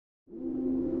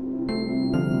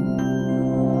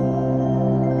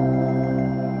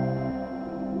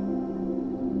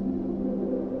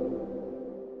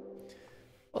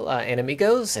and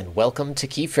amigos, and welcome to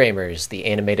Keyframers, the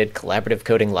animated collaborative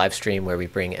coding livestream where we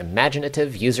bring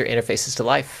imaginative user interfaces to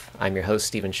life. I'm your host,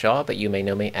 Stephen Shaw, but you may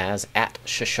know me as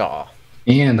 @Shashaw.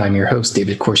 And I'm your host,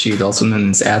 David Corshid, also known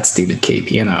as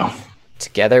 @DavidKPNO.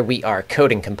 Together, we are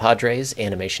coding compadres,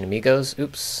 animation amigos.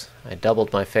 Oops, I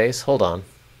doubled my face. Hold on.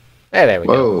 Hey, there we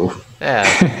go.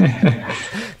 Yeah.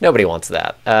 Nobody wants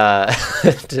that. I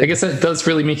guess that does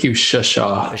really make you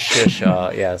Shashaw.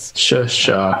 Shashaw, yes.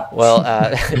 Shashaw. Well,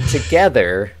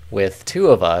 together with two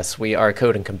of us, we are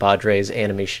coding compadres,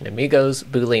 animation amigos,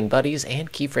 Boolean buddies, and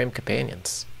keyframe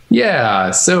companions.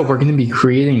 Yeah, so we're going to be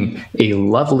creating a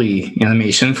lovely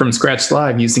animation from scratch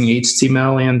live using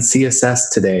HTML and CSS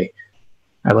today.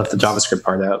 I left the JavaScript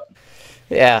part out.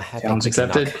 Yeah, Challenge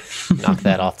accepted. Knock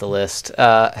that off the list.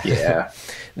 Yeah.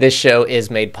 This show is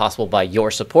made possible by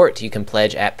your support. You can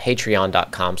pledge at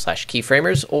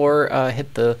patreon.com/keyframers or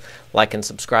hit the like and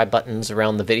subscribe buttons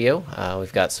around the video.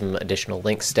 We've got some additional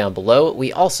links down below.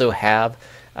 We also have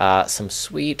some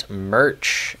sweet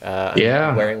merch.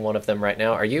 I'm wearing one of them right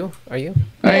now. Are you? I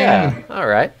am. All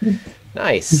right.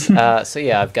 Nice. So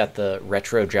yeah, I've got the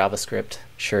retro JavaScript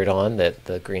shirt on that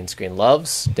the green screen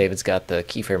loves. David's got the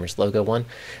Keyframers logo one.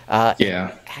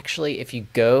 Actually, if you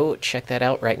go check that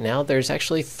out right now, there's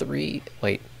actually four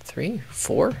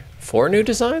new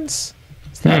designs?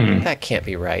 That can't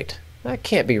be right. That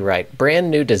can't be right. Brand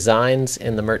new designs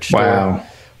in the merch store.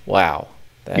 Wow.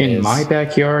 In my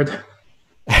backyard.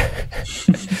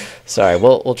 Sorry,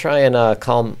 we'll try and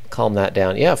calm that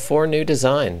down. Yeah, 4 new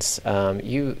designs.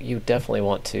 You definitely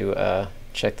want to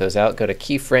check those out. Go to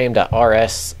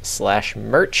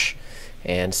keyframe.rs/merch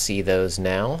and see those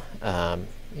now. Yeah,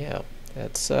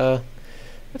 that's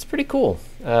pretty cool.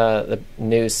 The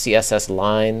new CSS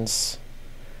lines.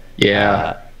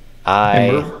 Yeah.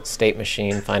 State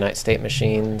machine, finite state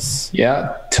machines.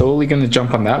 Yeah, totally going to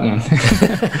jump on that one.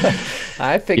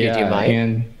 I figured you might.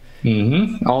 And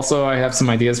also, I have some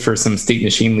ideas for some state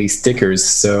machinely stickers.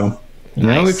 So,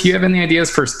 if you have any ideas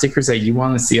for stickers that you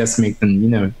want to see us make,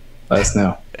 then, let us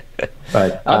know.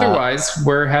 But otherwise,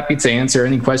 we're happy to answer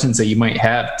any questions that you might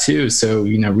have, too. So,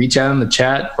 reach out in the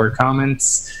chat or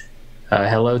comments.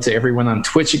 Hello to everyone on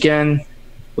Twitch again.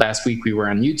 Last week we were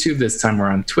on YouTube. This time we're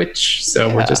on Twitch.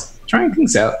 So we're just trying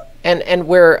things out. And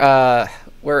we're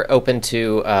open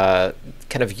to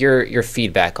kind of your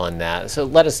feedback on that. So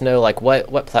let us know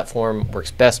what platform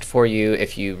works best for you.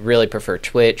 If you really prefer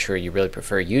Twitch or you really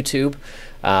prefer YouTube.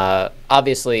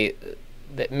 Obviously,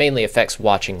 that mainly affects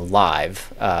watching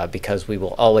live because we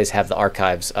will always have the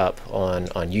archives up on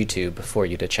YouTube for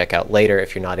you to check out later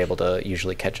if you're not able to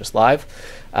usually catch us live.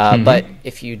 But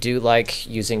if you do like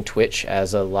using Twitch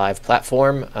as a live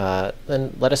platform,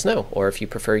 then let us know. Or if you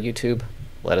prefer YouTube,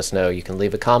 let us know. You can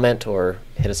leave a comment or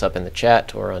hit us up in the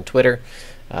chat or on Twitter.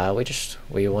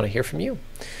 We want to hear from you.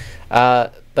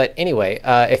 But anyway,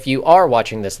 if you are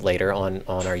watching this later on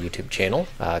our YouTube channel,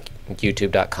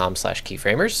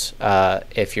 youtube.com/keyframers,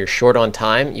 if you're short on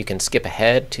time, you can skip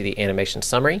ahead to the animation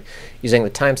summary using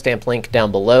the timestamp link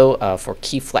down below for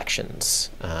Keyflections.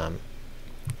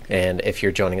 And if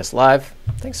you're joining us live,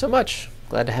 thanks so much.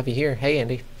 Glad to have you here. Hey,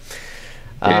 Andy.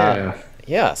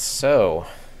 So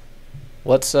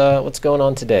what's going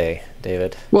on today,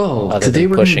 David? Well, today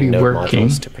we're going to be working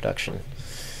modules to production.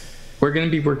 We're going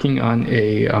to be working on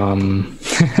a on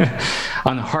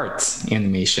a heart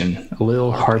animation, a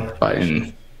little heart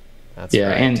button. That's right.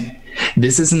 And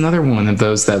this is another one of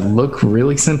those that look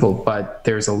really simple, but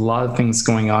there's a lot of things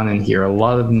going on in here, a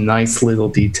lot of nice little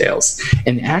details.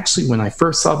 And actually, when I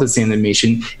first saw this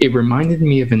animation, it reminded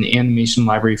me of an animation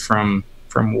library from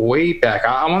way back.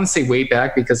 I want to say way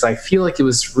back because I feel like it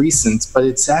was recent, but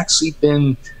it's actually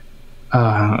been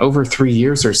over 3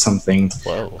 years or something.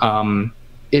 Whoa.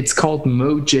 It's called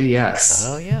Mo.js.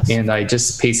 Oh, yes. And I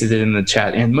just pasted it in the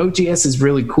chat. And Mo.js is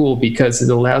really cool because it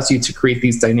allows you to create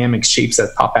these dynamic shapes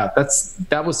that pop out.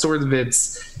 That was sort of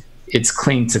its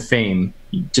claim to fame,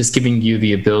 just giving you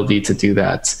the ability to do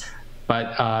that.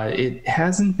 But it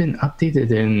hasn't been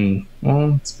updated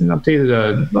it's been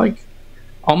updated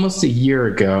almost a year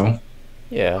ago.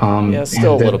 Yeah,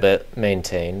 still a little bit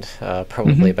maintained.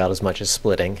 Probably about as much as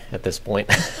splitting at this point.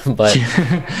 But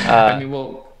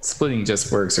splitting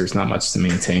just works. There's not much to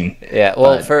maintain. Yeah,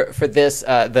 well, for this,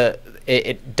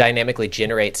 it dynamically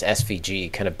generates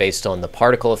SVG kind of based on the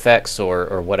particle effects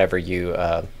or whatever you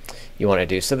want to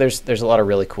do. So there's a lot of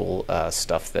really cool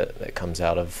stuff that comes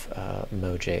out of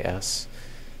Mo.js.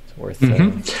 It's worth.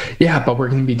 Yeah, but we're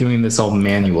going to be doing this all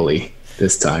manually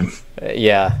this time.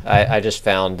 I just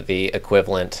found the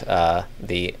equivalent,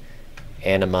 the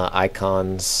Anima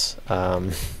icons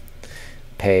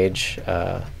page.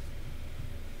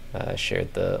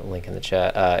 shared the link in the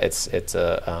chat. It's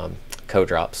a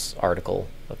Co-Drops article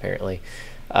apparently.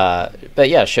 But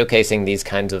yeah, showcasing these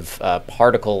kinds of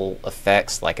particle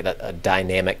effects, like a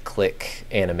dynamic click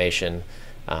animation.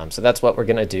 So that's what we're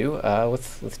going to do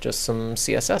with just some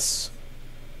CSS.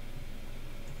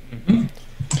 Mm-hmm.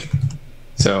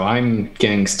 So I'm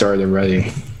getting started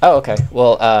already. Oh, okay.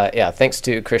 Well, yeah, thanks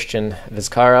to Christian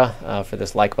Vizcara for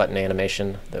this like button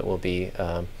animation that will be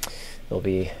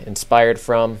inspired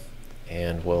from,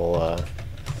 and we'll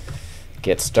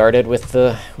get started with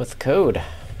the code.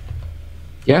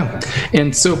 Yeah,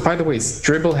 and so by the way,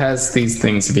 Dribbble has these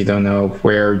things, if you don't know,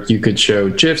 where you could show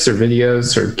GIFs or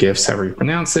videos or GIFs, however you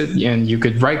pronounce it, and you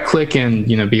could right-click and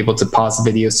be able to pause the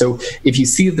video. So if you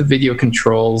see the video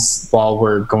controls while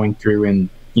we're going through and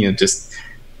just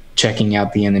checking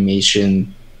out the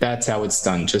animation, that's how it's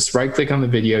done. Just right-click on the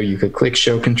video. You could click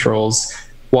Show Controls.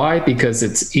 Why? Because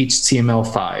it's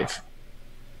HTML5.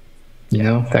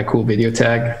 That cool video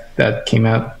tag that came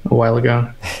out a while ago.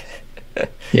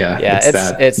 Yeah,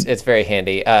 it's very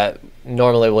handy.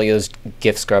 Normally we'll use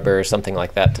GIF Scrubber or something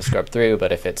like that to scrub through,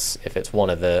 but if it's one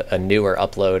of a newer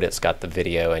upload, it's got the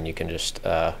video, and you can just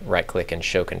right click and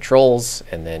show controls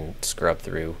and then scrub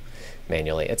through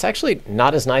manually. It's actually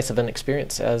not as nice of an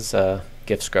experience as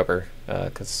GIF Scrubber,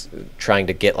 because trying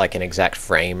to get like an exact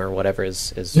frame or whatever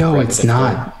is no, it's difficult.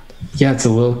 Not. Yeah, it's a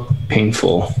little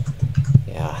painful.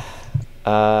 Yeah.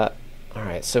 All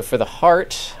right, so for the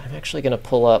heart, I'm actually going to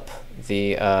pull up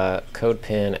the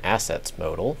CodePen assets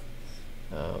modal.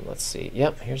 Let's see.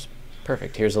 Yep, here's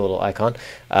perfect. Here's a little icon.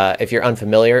 If you're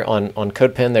unfamiliar, on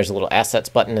CodePen, there's a little assets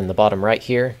button in the bottom right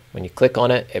here. When you click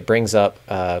on it, it brings up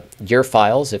your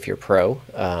files if you're pro,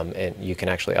 and you can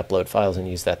actually upload files and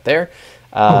use that there.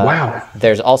 Oh, wow.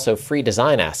 There's also free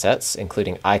design assets,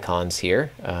 including icons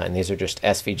here, and these are just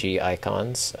SVG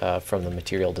icons from the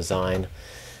material design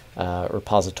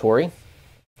repository.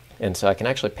 And so I can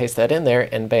actually paste that in there,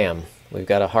 and bam, we've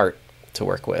got a heart to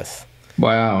work with.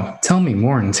 Wow. Tell me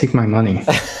more and take my money.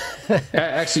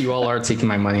 Actually, you all are taking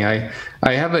my money. I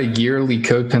have a yearly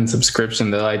CodePen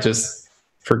subscription that I just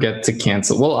forget to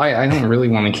cancel. Well, I don't really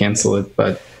want to cancel it,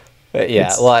 but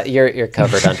yeah, well, you're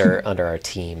covered under our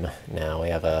team now. We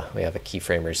have a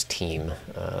Keyframers team.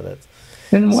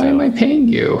 Then why am I paying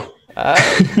you?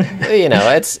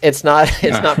 It's not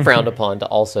frowned upon to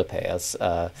also pay us.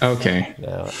 Okay.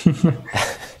 No.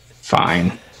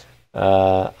 Fine.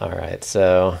 All right,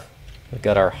 so we've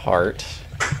got our heart.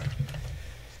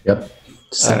 Yep.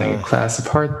 Just adding a class of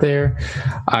heart there.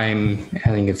 I'm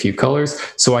adding a few colors.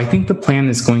 So I think the plan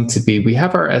is going to be, we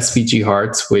have our SVG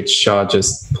hearts, which Shaw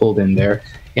just pulled in there.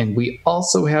 And we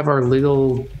also have our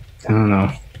little, I don't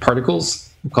know,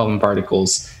 particles. We'll call them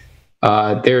particles.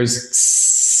 There's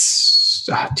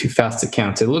too fast to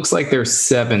count. It looks like there's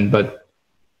 7, but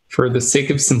for the sake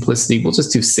of simplicity, we'll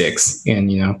just do 6 and,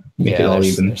 make it all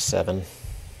even. There's 7.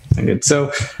 Good.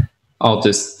 So I'll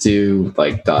just do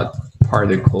like dot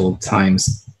particle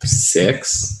times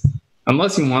 6,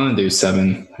 unless you want to do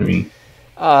 7. I mean,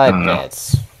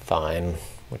 that's fine.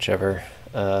 Whichever.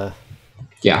 Yeah.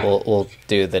 We'll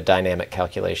do the dynamic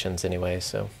calculations anyway.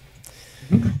 So.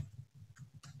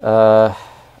 All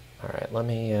right. Let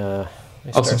me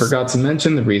also forgot to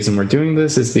mention the reason we're doing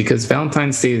this is because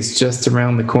Valentine's Day is just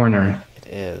around the corner. It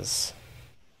is.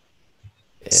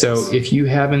 So if you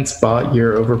haven't bought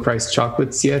your overpriced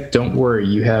chocolates yet, don't worry.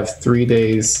 You have 3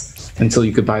 days until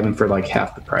you could buy them for like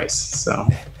half the price. So,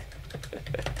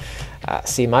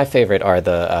 see, my favorite are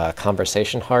the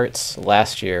conversation hearts.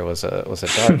 Last year was a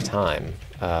dark time.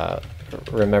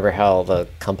 Remember how the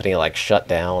company like shut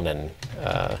down and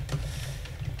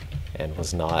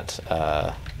was not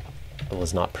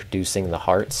producing the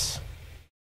hearts.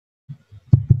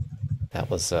 That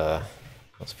was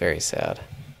very sad.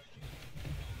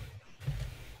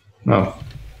 Oh,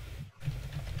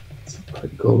 it's a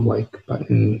particle like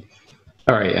button.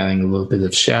 All right, adding a little bit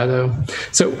of shadow.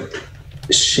 So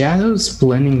shadows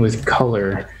blending with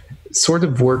color sort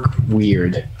of work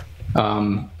weird.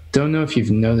 Don't know if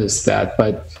you've noticed that,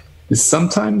 but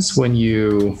sometimes when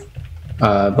you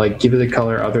like give it a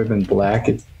color other than black,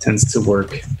 it tends to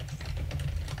work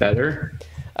better.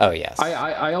 Oh yes.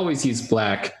 I always use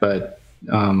black, but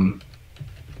oh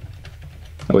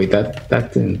wait, that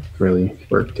didn't really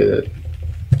work, did it?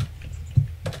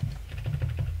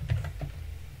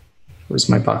 Where's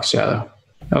my box shadow?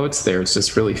 Oh, it's there. It's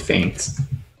just really faint.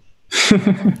 You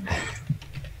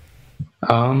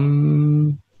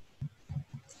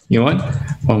know what?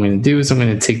 What I'm going to do is I'm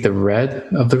going to take the red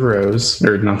of the rose,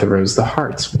 or not the rose, the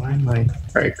hearts. Why am I?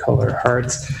 All right, color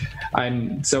hearts.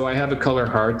 So I have a color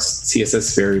hearts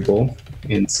CSS variable,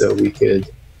 and so we could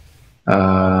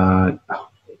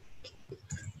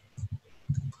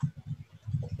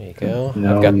There you go.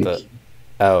 No, I've got the...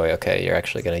 Oh, okay. You're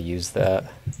actually going to use that.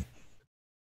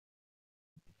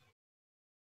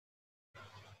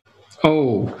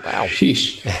 Oh, wow.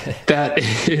 Sheesh. That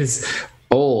is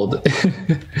old.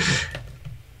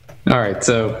 All right,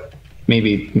 so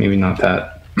maybe not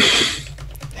that.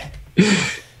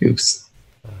 Oops.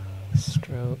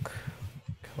 Stroke,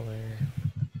 color.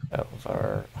 Oh,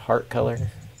 our heart color.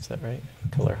 Is that right?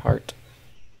 Color heart.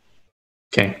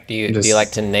 Okay. Do you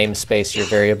like to namespace your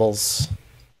variables?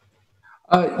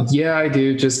 Yeah, I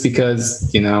do. Just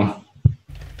because, you know,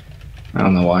 I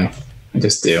don't know why. I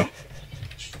just do.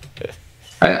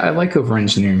 I like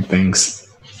over-engineering things.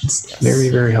 It's very,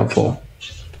 very helpful.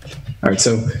 All right,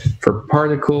 so for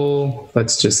particle,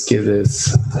 let's just give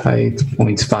this height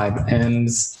 0.5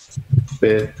 m's.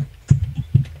 With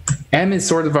m is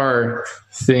sort of our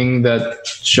thing that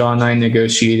Shaw and I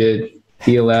negotiated.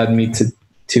 He allowed me to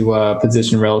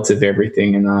position relative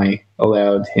everything, and I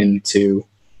allowed him to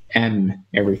m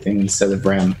everything instead of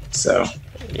rem. So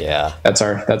yeah, that's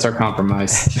our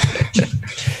compromise.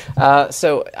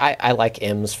 So I like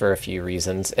M's for a few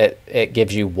reasons. It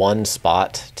gives you one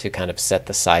spot to kind of set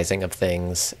the sizing of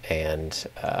things, and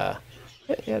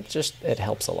it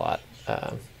helps a lot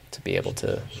to be able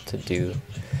to do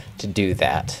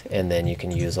that. And then you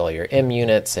can use all your M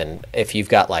units, and if you've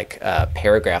got like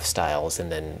paragraph styles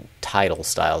and then title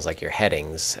styles like your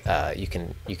headings, you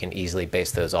can easily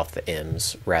base those off the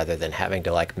M's rather than having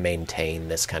to like maintain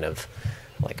this kind of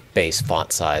like base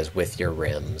font size with your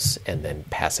rims and then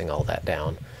passing all that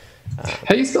down.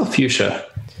 How do you spell fuchsia?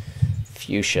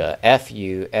 Fuchsia,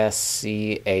 F-U-S-C-H-I-A.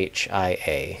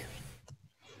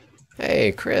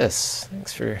 Hey, Chris,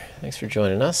 thanks for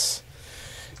joining us.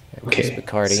 Chris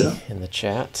Picardi in the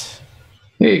chat.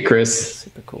 Hey, Chris.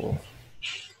 Super cool.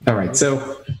 All right,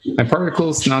 so my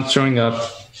particle's not showing up.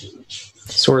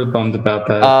 Sort of bummed about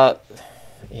that.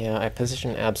 Yeah, I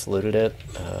position absoluted it.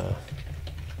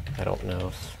 I don't know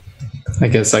if... I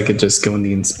guess I could just go in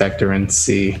the inspector and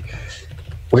see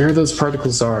where those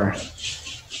particles are.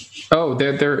 Oh,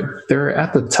 they're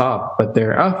at the top, but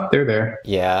they're there.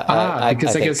 Yeah.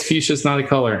 Because I guess fuchsia's not a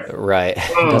color. Right.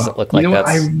 It doesn't look like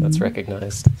that's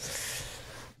recognized.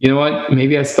 You know what?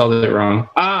 Maybe I spelled it wrong.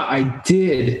 I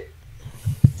did.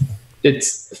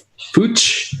 It's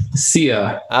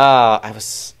fuchsia. I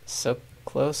was so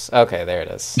close. Okay, there it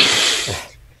is.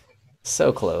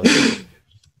 So close.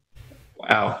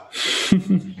 Wow.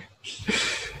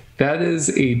 That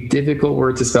is a difficult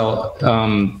word to spell.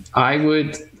 I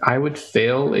would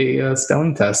fail a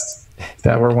spelling test if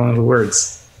that were one of the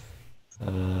words.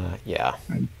 Yeah.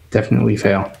 I'd definitely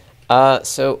fail.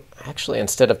 So actually,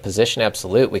 instead of position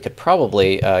absolute, we could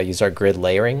probably use our grid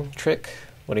layering trick.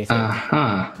 What do you think?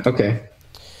 Okay.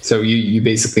 So you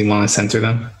basically want to center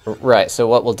them? Right. So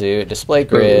what we'll do, display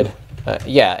grid.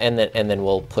 Yeah, and then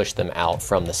we'll push them out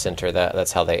from the center.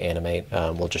 That's how they animate.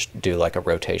 We'll just do like a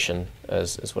rotation,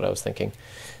 is what I was thinking.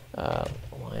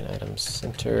 Line item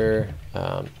center,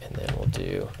 and then we'll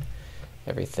do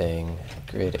everything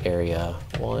grid area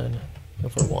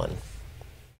 1/1.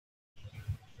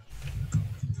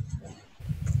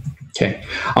 Okay.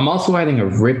 I'm also adding a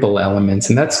ripple element,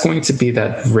 and that's going to be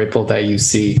that ripple that you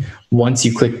see once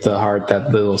you click the heart,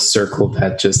 that little circle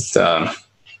that just,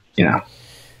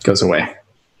 goes away.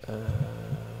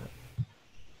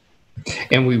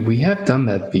 And we have done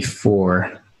that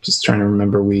before. Just trying to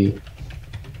remember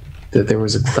that there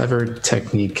was a clever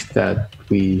technique that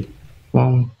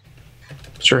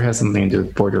sure has something to do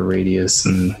with border radius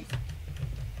and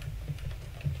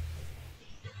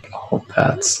all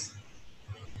paths.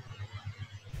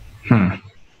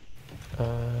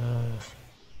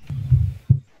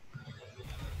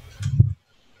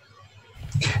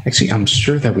 Actually, I'm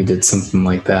sure that we did something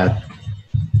like that.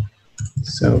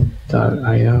 So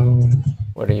 .io.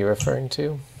 What are you referring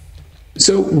to?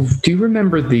 So do you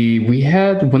remember we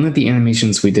had one of the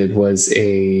animations we did was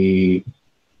a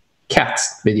cat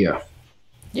video.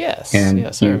 Yes. And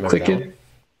yes, I you remember click that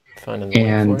it,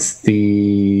 and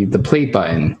the play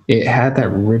button, it had that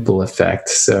ripple effect.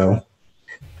 So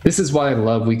this is what I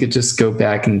love. We could just go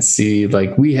back and see,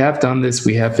 like, we have done this,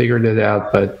 we have figured it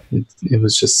out, but it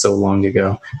was just so long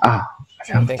ago. I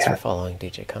found Thanks for following,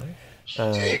 DJ Connor.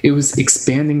 It was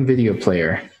expanding video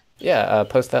player. Yeah,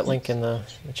 post that link in the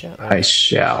chat. I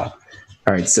shall.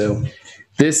 All right, so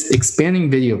this expanding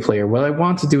video player, what I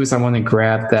want to do is I want to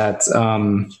grab that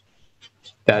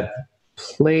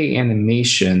play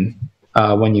animation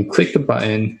when you click the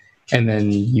button, and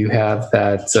then you have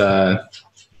that,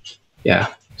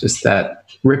 just that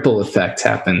ripple effect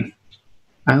happen.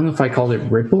 I don't know if I called it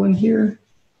ripple in here.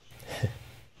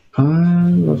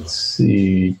 Let's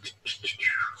see.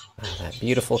 Oh, that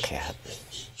beautiful cat.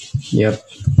 Yep.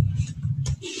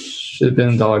 Should have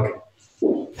been a dog.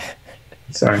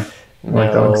 Sorry.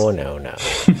 Like dogs. No.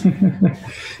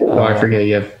 Oh, I forget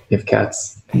you have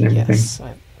cats and everything. Yes,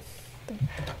 they're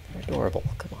adorable.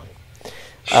 Come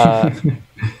on.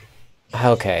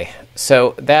 Okay,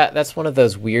 so that's one of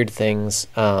those weird things.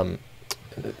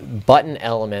 Button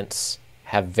elements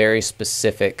have very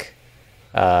specific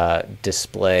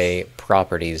display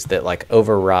properties that like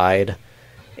override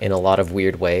in a lot of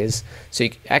weird ways. So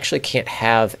you actually can't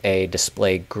have a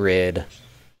display grid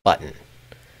button.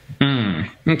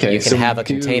 Okay, you can have a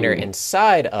container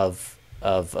inside of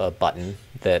a button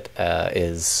that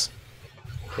is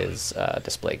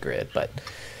display grid, but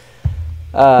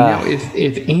now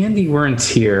if Andy weren't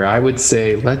here, I would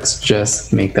say let's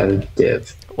just make that a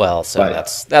div. Well, so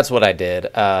that's what I did.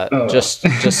 Just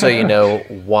so you know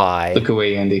why. Look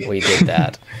away, Andy. We did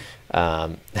that.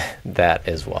 That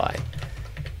is why.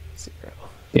 0.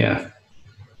 Yeah.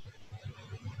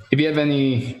 If you have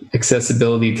any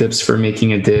accessibility tips for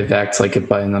making a div act like a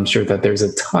button, I'm sure that there's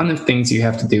a ton of things you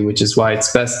have to do, which is why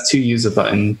it's best to use a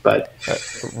button. But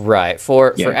right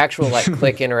for actual like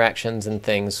click interactions and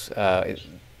things,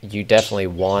 you definitely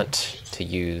want to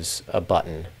use a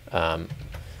button.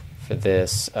 For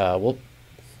this, we'll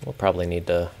probably need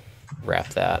to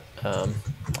wrap that.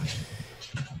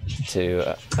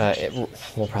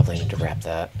 We'll probably need to wrap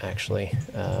that actually.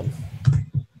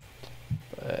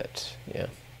 But yeah.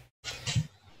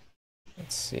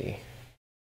 Let's see.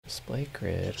 Display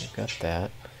grid, we've got that.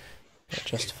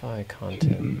 Justify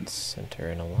content center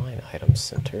and align item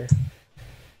center.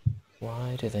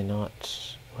 Why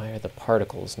are the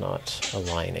particles not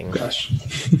aligning? Gosh.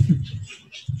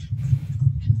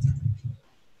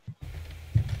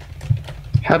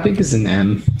 How big is an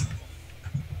M?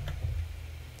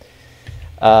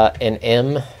 An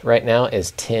M right now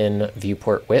is 10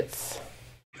 viewport width.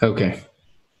 Okay,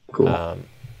 cool.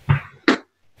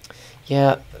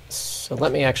 Yeah, so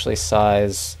let me actually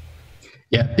size.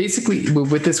 Yeah, basically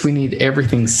with this we need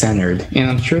everything centered, and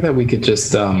I'm sure that we could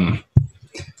just, just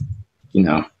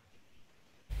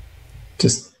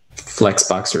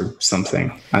flexbox or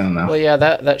something. I don't know. Well, yeah,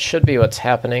 that should be what's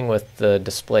happening with the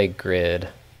display grid.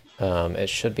 It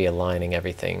should be aligning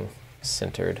everything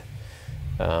centered,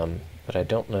 but I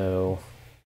don't know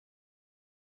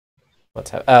what's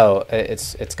happening. Oh,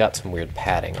 it's got some weird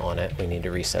padding on it. We need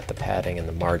to reset the padding and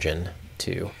the margin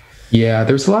too. Yeah,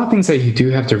 there's a lot of things that you do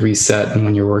have to reset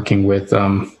when you're working with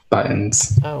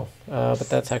buttons. Oh, but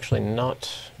that's actually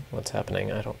not what's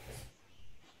happening. I don't.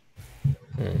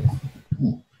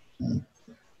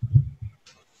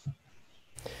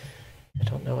 I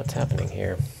don't know what's happening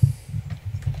here.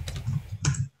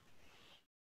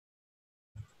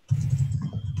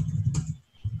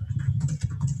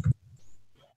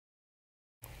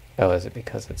 Oh, is it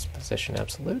because it's position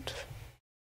absolute?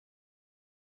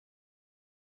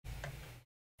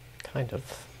 Kind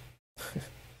of.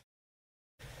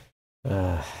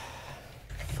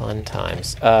 Fun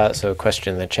times. So a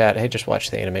question in the chat. Hey, just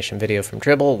watched the animation video from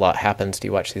Dribble. A lot happens. Do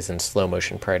you watch these in slow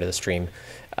motion prior to the stream?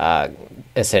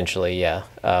 Essentially, yeah.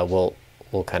 We'll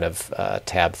kind of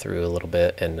tab through a little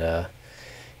bit and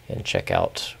check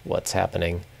out what's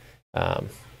happening. But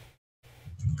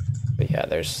yeah,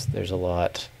 there's a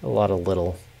lot of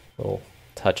little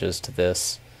touches to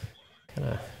this. Kind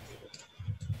of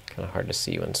hard to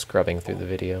see when scrubbing through the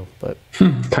video, but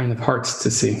kind of hard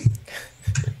to see.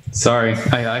 Sorry,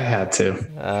 I had to.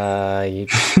 I'm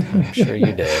sure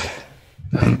you did.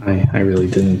 I really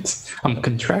didn't. I'm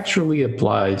contractually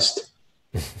obliged.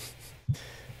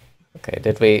 Okay,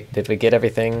 did we get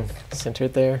everything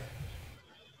centered there?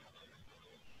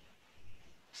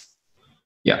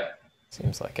 Yeah.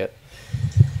 Seems like it.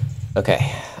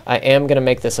 Okay, I am gonna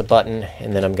make this a button,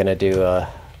 and then I'm gonna do a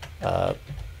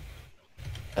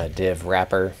div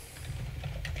wrapper.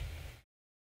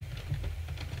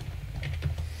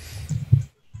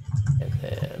 And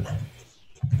then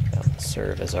that will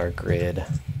serve as our grid.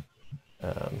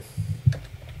 And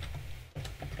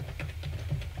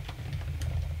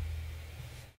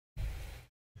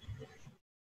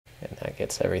that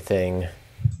gets everything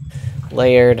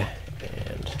layered.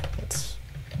 And let's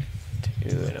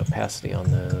do an opacity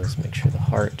on those, make sure the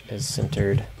heart is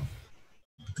centered.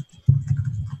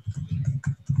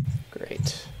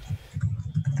 Great.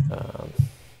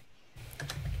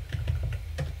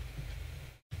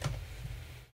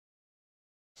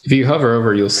 If you hover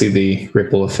over, you'll see the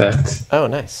ripple effect. Oh,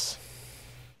 nice.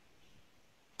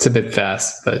 It's a bit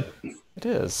fast, but it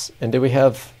is. And do we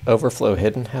have overflow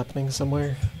hidden happening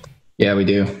somewhere? Yeah, we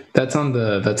do. That's on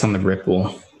the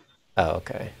ripple. Oh,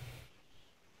 okay.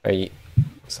 Are you?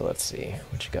 So let's see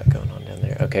what you got going on down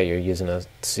there. Okay, you're using a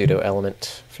pseudo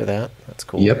element for that. That's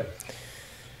cool. Yep.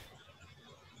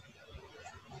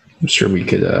 I'm sure we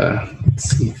could,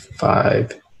 let's see,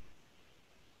 5.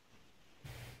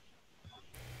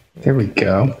 There we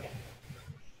go.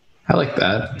 I like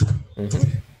that.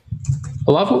 Mm-hmm.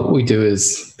 A lot of what we do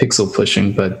is pixel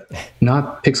pushing, but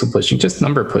not pixel pushing, just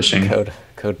number pushing.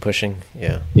 Code pushing,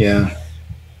 yeah. Yeah.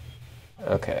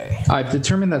 Okay. I've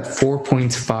determined that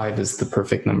 4.5 is the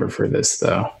perfect number for this,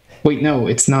 though. Wait, no,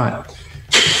 it's not.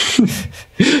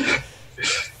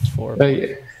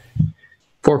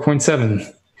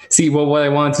 4.7. See, well, what I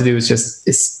wanted to do is just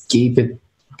escape it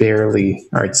barely.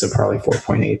 All right, so probably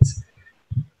 4.8.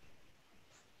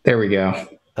 There we go.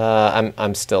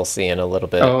 I'm still seeing a little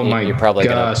bit. Oh my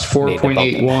gosh,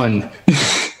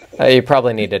 4.81. You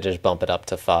probably need to just bump it up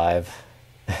to 5.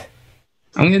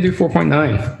 I'm going to do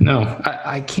 4.9. No,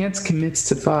 I can't commit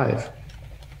to 5.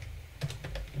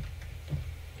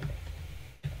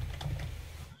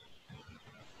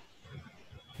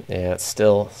 Yeah, it's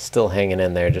still hanging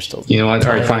in there. Just a you know what?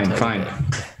 All right, fine.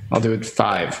 I'll do it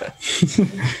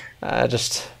 5.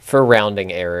 Just for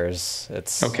rounding errors,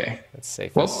 it's okay. It's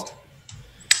safest. Well,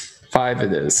 5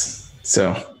 it is.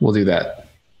 So we'll do that.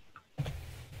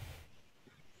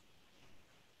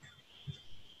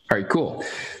 All right, cool.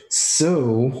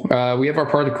 So we have our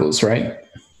particles, right?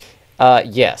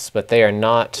 Yes, but they are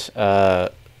not are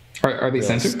they really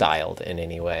censored? Styled in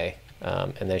any way,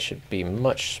 and they should be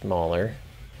much smaller.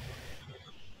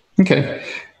 Okay.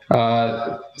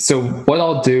 So what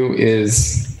I'll do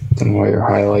is, I don't know why you're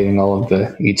highlighting all of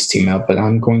the HTML, but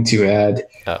I'm going to add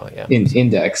an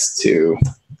index to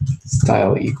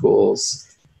style equals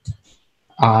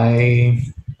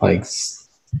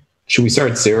should we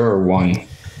start at 0 or 1?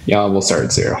 Yeah, we'll start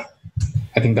at 0.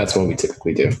 I think that's what we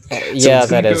typically do. Yeah,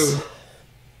 that is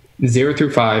 0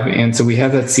 through 5, and so we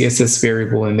have that CSS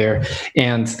variable in there,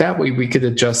 and that way we could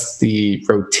adjust the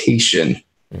rotation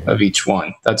of each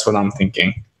one. That's what I'm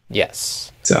thinking.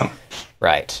 Yes. So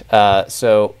right.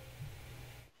 So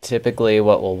typically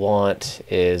what we'll want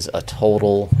is a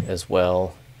total as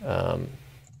well.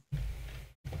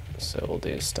 So we'll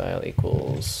do style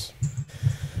equals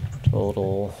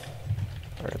total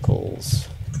articles.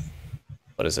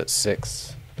 What is it,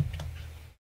 6?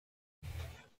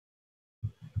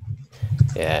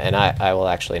 Yeah, and I will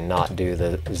actually not do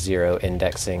the 0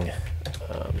 indexing.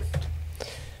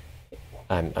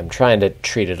 I'm trying to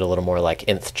treat it a little more like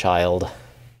nth child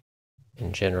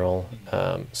in general.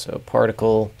 So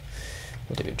particle,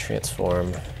 we'll do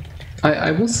transform.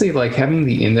 I will say, like, having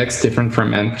the index different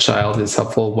from nth child is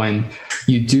helpful when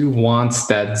you do want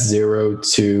that 0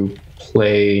 to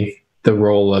play the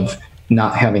role of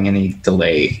not having any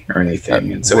delay or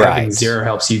anything. And so having 0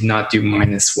 helps you not do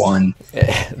 -1.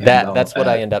 That's what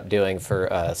I end up doing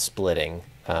for splitting.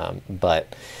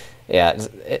 But yeah,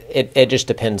 it just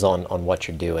depends on what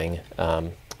you're doing,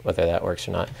 whether that works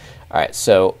or not. All right,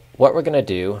 so what we're going to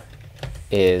do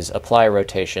is apply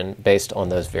rotation based on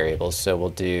those variables. So we'll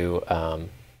do,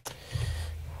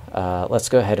 let's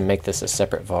go ahead and make this a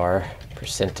separate var,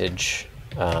 percentage.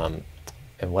 And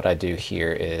what I do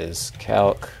here is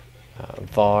calc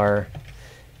var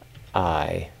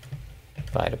I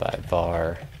divided by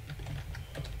var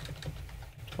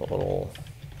total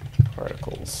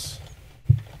particles.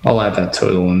 I'll add that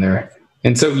total in there.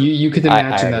 And so you could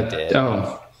imagine that. Did.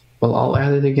 Oh, well, I'll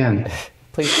add it again.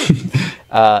 Please.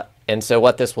 And so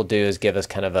what this will do is give us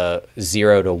kind of a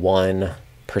 0 to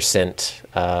 1%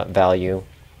 value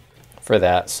for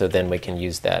that. So then we can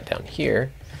use that down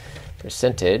here.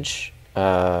 Percentage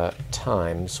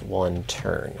times 1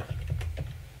 turn.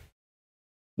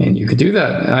 And you could do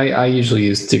that. I usually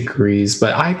use degrees,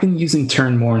 but I've been using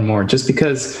turn more and more just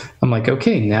because I'm like,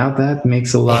 okay, now that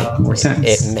makes a lot more sense.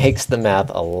 It makes the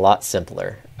math a lot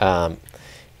simpler. And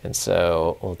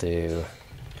so we'll do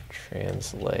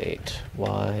translate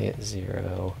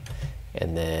y0,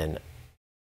 and then,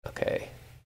 okay.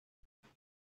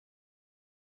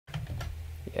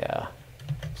 Yeah,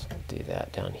 so we'll do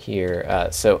that down here.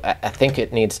 So I think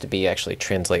it needs to be actually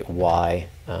translate y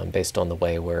based on the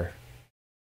way we're...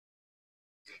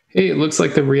 Hey, it looks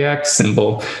like the React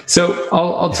symbol. So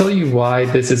I'll tell you why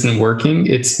this isn't working.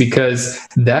 It's because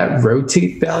that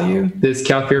rotate value, this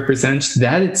calc var percentage,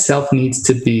 that itself needs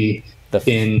to be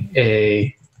in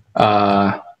a,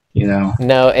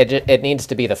 No, it needs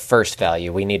to be the first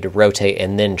value. We need to rotate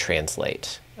and then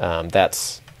translate.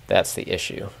 That's the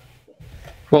issue.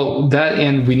 Well,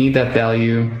 and we need that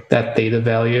value, that theta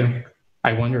value.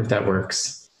 I wonder if that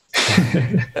works.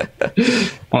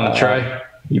 Want to try?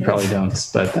 You probably don't,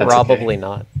 but that's probably okay.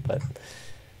 not. But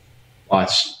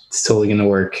watch. It's totally going to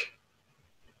work.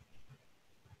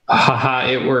 Haha,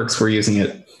 it works. We're using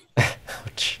it.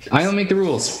 I don't make the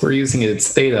rules. We're using it.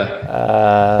 It's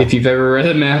theta. If you've ever read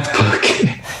a math book.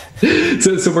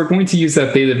 So we're going to use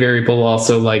that theta variable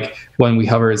also, like when we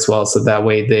hover as well. So that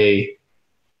way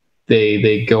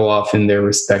they go off in their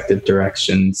respective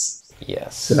directions.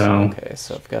 Yes. So, okay,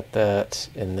 so I've got that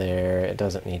in there. It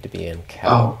doesn't need to be in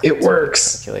calc. Oh, it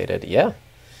works. Calculated. Yeah.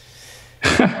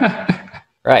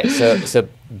 Right. So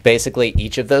basically,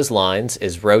 each of those lines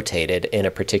is rotated in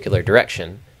a particular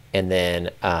direction, and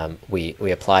then we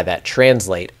apply that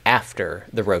translate after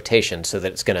the rotation, so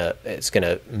that it's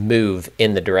gonna move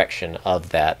in the direction of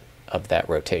that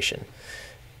rotation.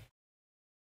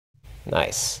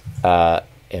 Nice.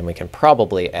 And we can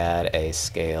probably add a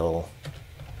scale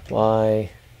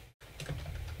Y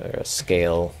or a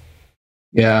scale.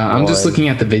 Yeah, I'm just looking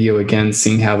at the video again,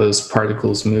 seeing how those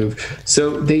particles move.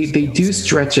 So they do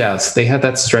stretch out. So they have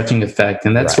that stretching effect,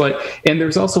 and that's right. And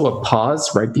there's also a pause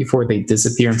right before they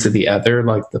disappear into the other,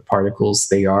 like the particles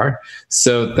they are.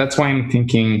 So that's why I'm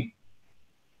thinking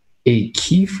a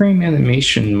keyframe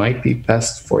animation might be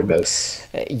best for this.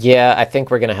 Yeah, I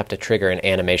think we're going to have to trigger an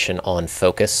animation on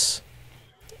focus.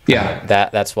 Yeah,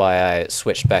 that's why I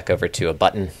switched back over to a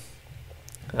button.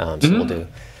 So we'll do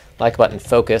like button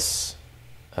focus,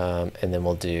 and then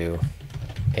we'll do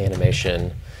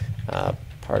animation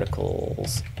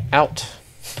particles out.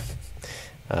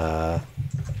 What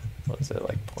is it,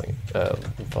 like point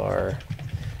var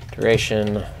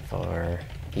duration, var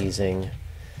easing,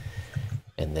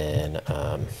 and then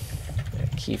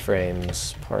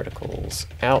keyframes particles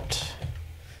out.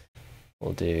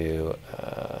 We'll do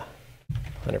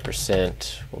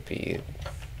 100% will be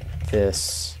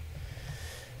this,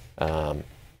 but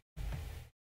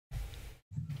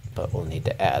we'll need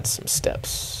to add some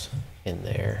steps in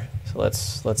there. So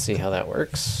let's see how that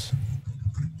works.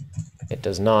 It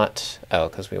does not,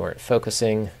 because we weren't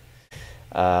focusing.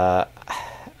 I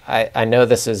know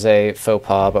this is a faux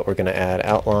pas, but we're going to add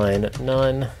outline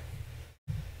none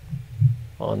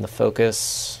on the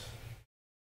focus.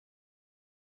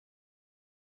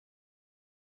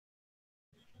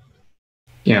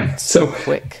 Yeah, so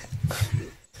quick,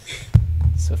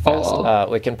 so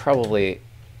fast. We can probably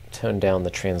tone down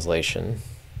the translation.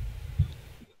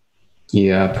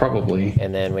 Yeah, probably.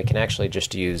 And then we can actually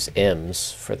just use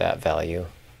ems for that value.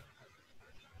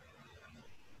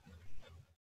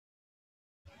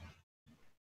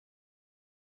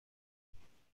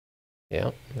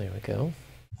 Yep, there we go.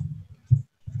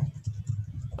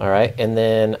 All right, and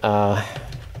then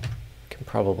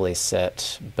probably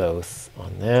set both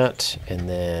on that, and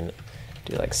then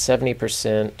do like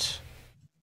 70%.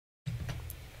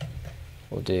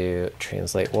 We'll do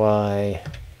translate Y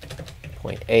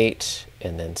 0.8,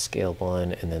 and then scale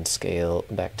 1, and then scale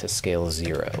back to scale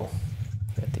 0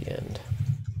 at the end.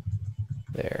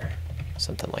 There,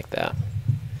 something like that.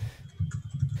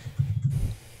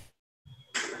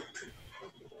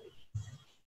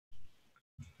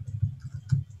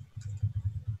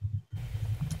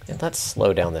 And let's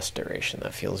slow down this duration.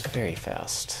 That feels very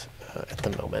fast at the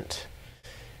moment.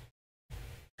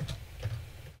 And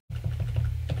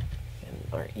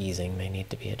our easing may need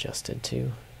to be adjusted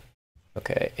too.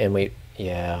 Okay, and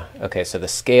okay, so the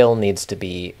scale needs to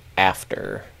be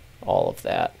after all of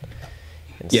that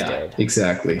instead. Yeah,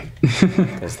 exactly.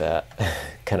 Because that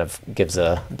kind of gives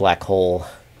a black hole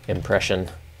impression,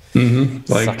 like,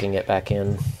 sucking it back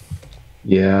in.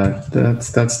 Yeah,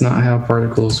 that's not how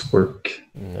particles work.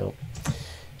 Nope.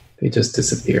 They just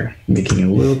disappear, making it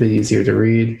a little bit easier to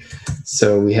read.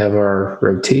 So we have our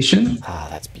rotation. Ah,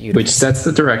 that's beautiful. Which sets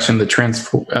the direction, the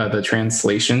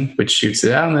translation, which shoots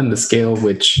it out, and then the scale,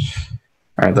 which,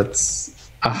 all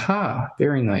right,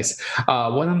 very nice.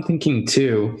 What I'm thinking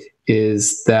too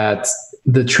is that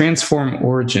the transform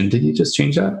origin, did you just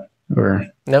change that? Or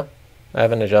no, I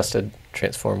haven't adjusted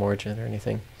transform origin or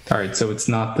anything. All right, so it's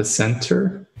not the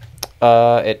center?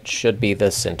 It should be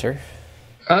the center.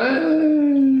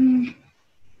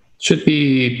 Should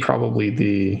be probably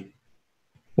the,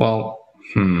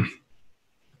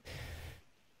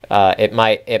 it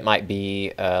might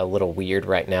be a little weird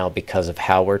right now because of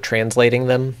how we're translating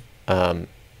them.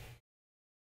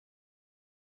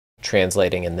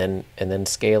 Translating and then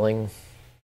scaling.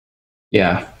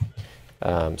 Yeah.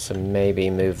 So maybe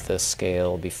move the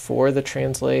scale before the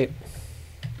translate.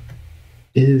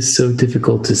 It is so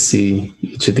difficult to see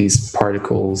each of these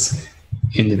particles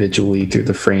individually through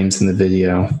the frames in the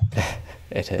video.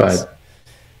 It is. But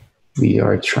we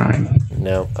are trying.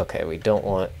 No, okay, we don't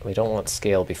want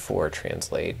scale before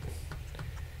translate.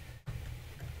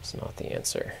 It's not the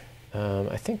answer.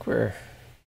 I think we're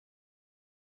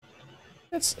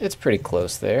It's pretty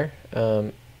close there.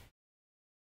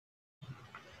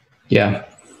 Yeah.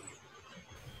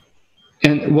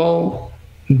 And well,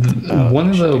 one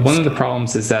of the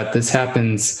problems is that this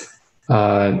happens,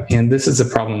 and this is a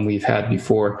problem we've had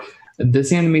before.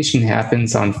 This animation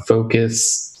happens on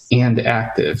focus and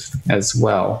active as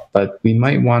well, but we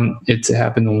might want it to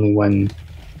happen only when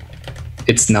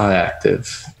it's not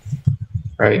active,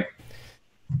 right?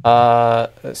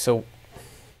 So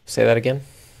say that again.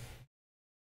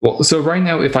 Well, so right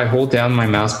now, if I hold down my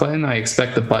mouse button, I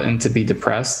expect the button to be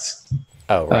depressed.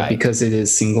 Oh, right. Because it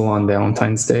is single on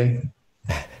Valentine's Day.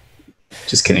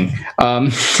 Just kidding.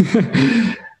 But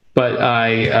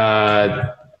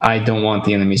I don't want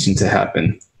the animation to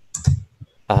happen.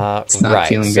 It's not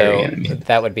feeling very animated.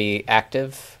 That would be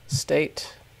active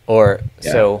state, or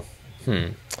yeah. So.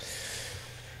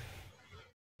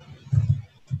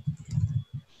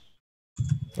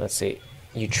 Let's see.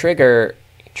 You trigger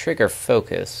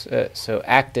focus. So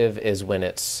active is when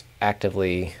it's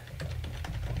actively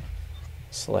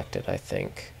selected, I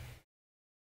think.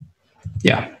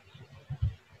 Yeah.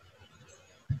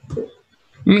 I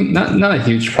mean, not a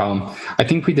huge problem. I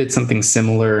think we did something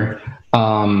similar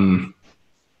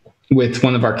with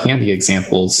one of our candy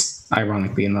examples,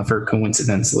 ironically enough, or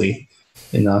coincidentally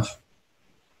enough.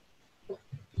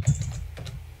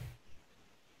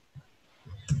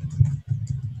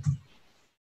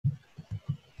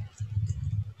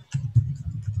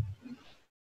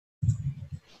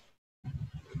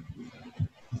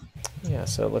 Yeah,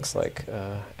 so it looks like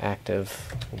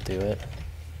active will do it.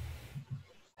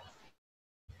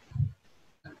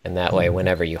 And that way,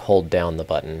 whenever you hold down the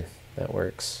button, that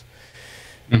works.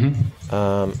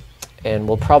 Mm-hmm. And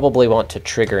we'll probably want to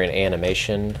trigger an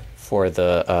animation for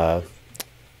the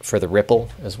ripple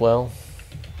as well.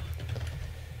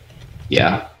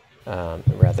 Yeah.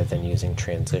 Rather than using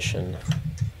transition.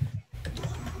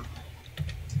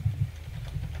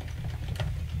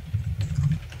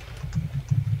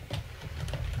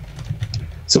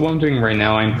 So what I'm doing right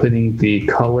now, I'm putting the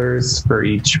colors for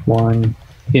each one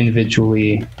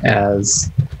individually as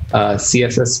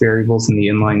CSS variables in the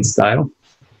inline style.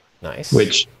 Nice.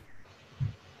 Which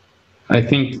I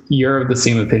think you're of the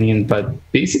same opinion, but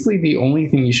basically the only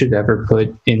thing you should ever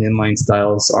put in inline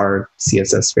styles are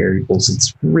CSS variables.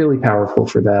 It's really powerful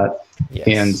for that. Yes.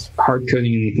 And hard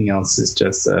coding anything else is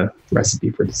just a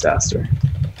recipe for disaster.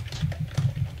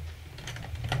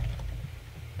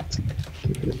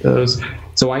 Those.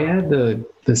 So I add the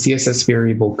CSS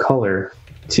variable color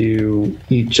to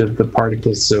each of the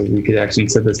particles so we could actually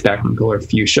set this background color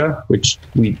fuchsia, which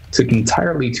we took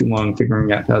entirely too long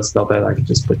figuring out how to spell that. I could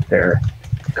just put their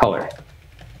color.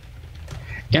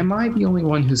 Am I the only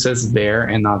one who says there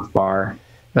and not var?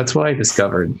 That's what I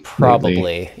discovered.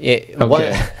 Probably. Okay.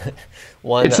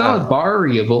 It's not a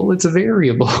variable, it's a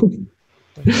variable.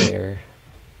 There.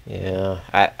 Yeah,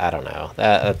 I don't know.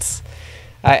 That's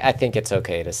I think it's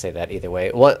okay to say that either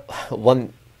way.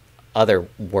 One other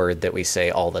word that we say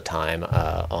all the time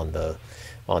on the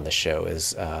show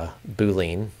is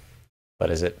Boolean.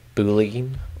 But is it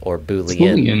Boolean or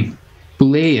Boolean?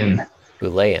 Boolean.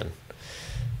 Boolean.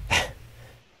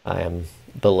 I am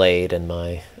belayed in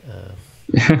my...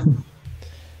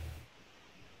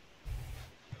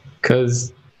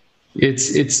 Because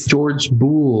it's George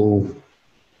Boole.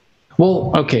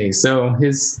 Well, okay, so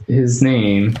his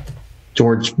name,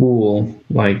 George Boole,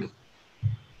 like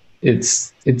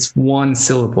it's one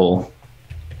syllable.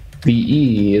 The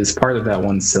E is part of that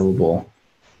one syllable.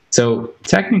 So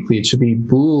technically it should be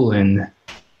Boolean.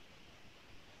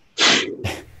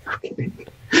 Okay.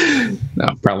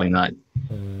 No, probably not.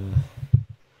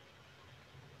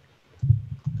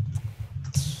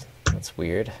 That's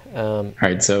weird. All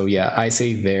right, so yeah, I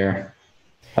say there.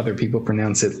 Other people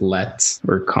pronounce it let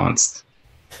or const,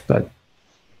 but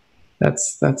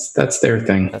that's their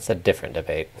thing. That's a different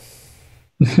debate.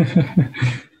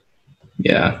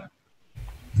 Yeah,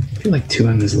 I feel like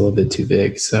 2M is a little bit too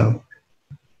big. So,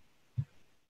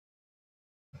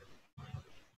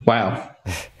 wow,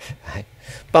 I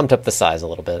bumped up the size a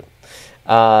little bit.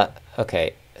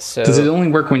 Okay, so does it only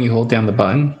work when you hold down the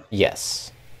button?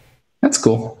 Yes. That's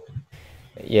cool.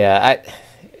 Yeah,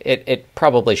 it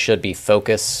probably should be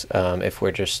focus if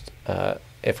we just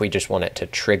want it to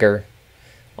trigger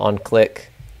on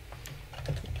click,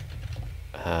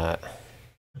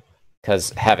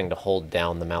 because having to hold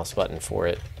down the mouse button for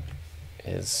it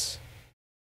is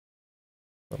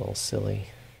a little silly.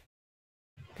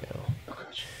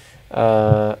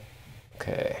 Go.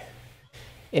 Okay.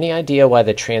 Any idea why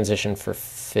the transition for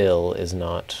fill is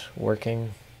not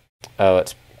working? Oh,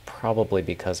 it's probably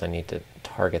because I need to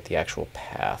target the actual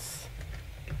path.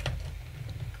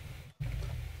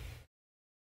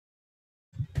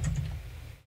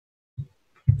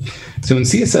 So in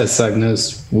CSS, I've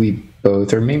noticed we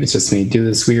both, or maybe it's just me, do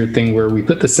this weird thing where we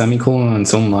put the semicolon on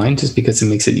its own line just because it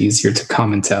makes it easier to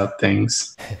comment out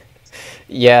things.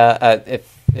 Yeah,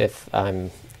 if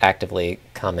I'm actively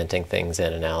commenting things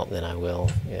in and out, then I will.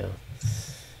 Yeah.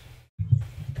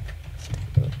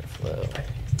 Overflow.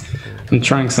 I'm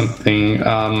trying something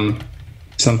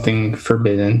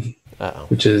forbidden,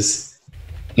 which is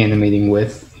animating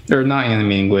width, or not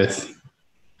animating width.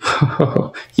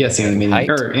 Yes, animating height.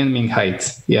 Or animating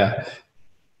height. Yeah.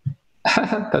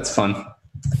 That's fun.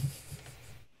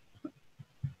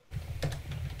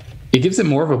 It gives it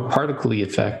more of a particle-y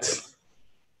effect.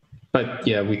 But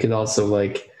yeah, we could also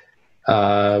like,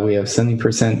 we have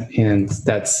 70% and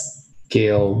that's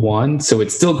scale 1. So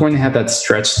it's still going to have that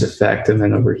stretched effect. And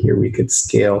then over here, we could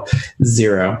scale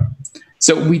 0.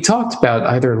 So we talked about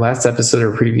either last episode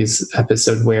or previous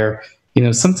episode where, you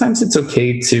know, sometimes it's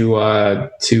okay to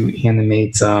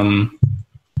animate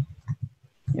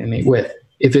width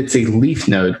if it's a leaf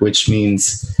node, which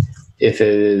means if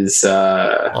it is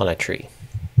on a tree.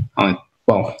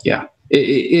 Well, yeah,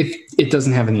 if it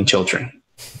doesn't have any children.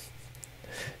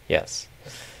 Yes.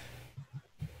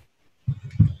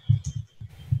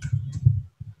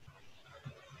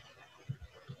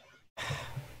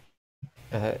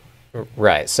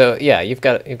 Right. So yeah, you've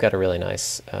got a really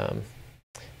nice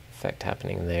effect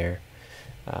happening there.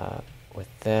 With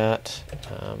that,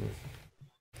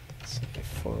 let's see,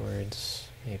 forwards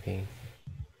maybe,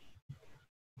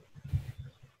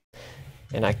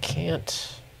 and I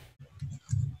can't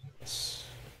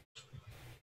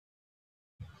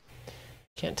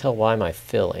tell why my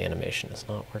fill animation is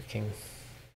not working.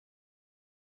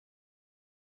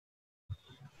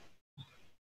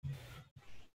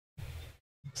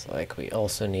 It's like we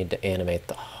also need to animate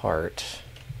the heart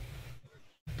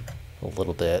a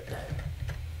little bit.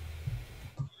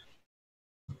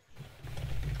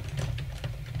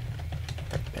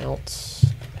 Bounce.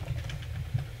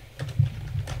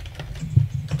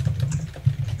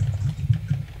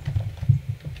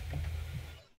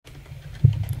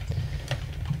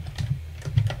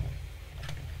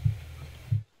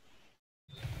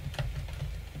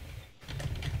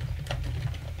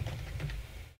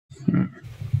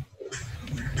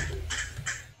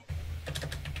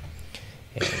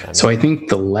 So I think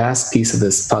the last piece of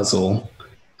this puzzle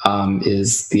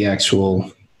is the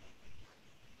actual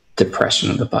depression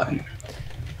of the button.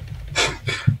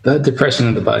 The depression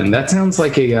of the button. That sounds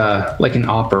like an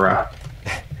opera.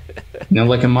 You know,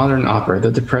 like a modern opera. The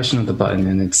depression of the button,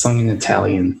 and it's sung in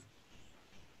Italian.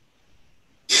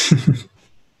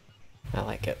 I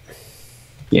like it.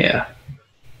 Yeah.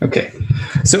 Okay.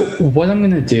 So what I'm going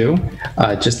to do,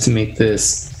 just to make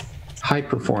this high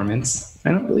performance, I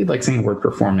don't really like saying the word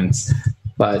performance,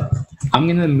 but I'm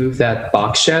going to move that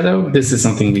box shadow. This is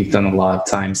something we've done a lot of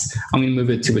times. I'm going to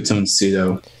move it to its own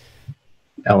pseudo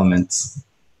elements.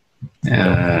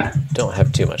 Don't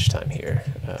have too much time here.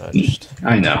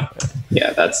 I know.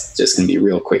 Yeah, that's just going to be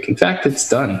real quick. In fact, it's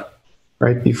done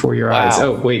right before your eyes.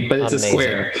 Oh, wait, but it's amazing. A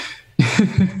square.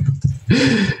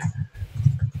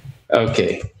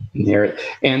 Okay.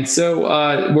 And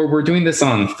so we're doing this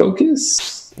on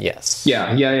focus. Yes.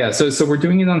 Yeah. So we're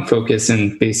doing it on focus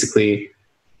and basically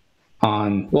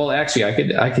on. Well, actually,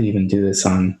 I could even do this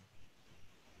on.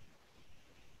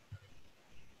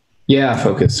 Yeah,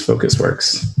 focus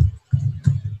works.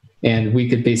 And we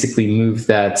could basically move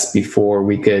that before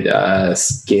we could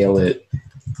scale it,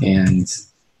 and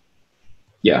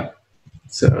yeah.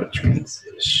 So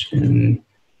transition,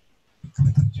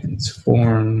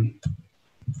 transform,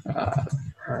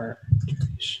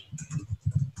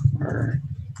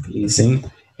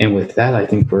 easing, and with that, I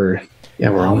think we're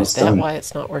almost done. Is that why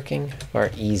it's not working?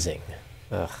 Or easing?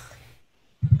 Ugh.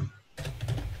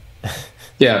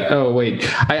 Yeah. Oh wait.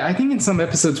 I think in some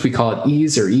episodes we call it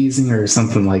ease or easing or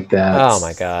something like that. Oh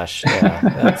my gosh. Yeah.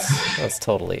 that's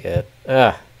totally it.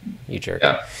 You jerk.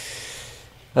 Yeah.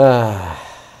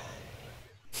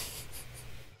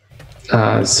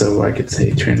 So I could say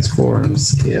transform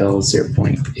scale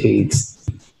 0.8.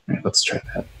 All right, let's try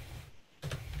that.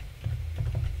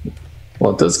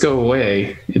 Well, it does go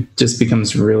away. It just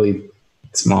becomes really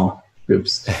small.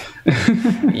 Oops.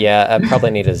 Yeah, I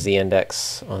probably need a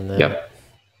z-index on that. Yep.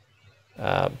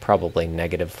 Probably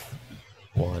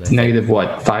 -1. Negative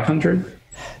what? 500?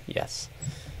 Yes.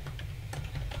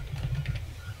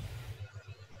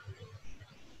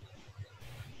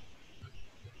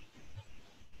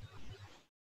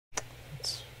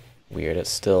 It's weird.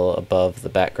 It's still above the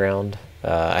background.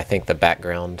 I think the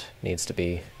background needs to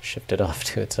be shifted off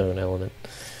to its own element.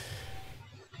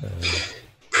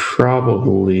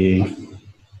 Probably.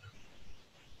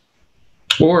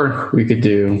 Or we could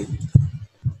do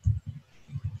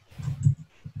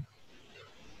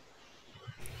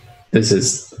this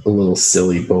is a little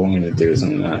silly, but what I'm going to do is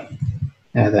I'm going to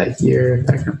add that here,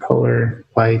 background color,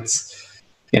 whites,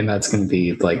 and that's going to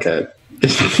be like a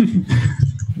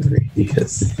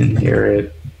radius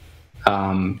inherit.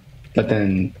 But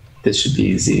then this should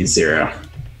be Z0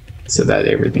 so that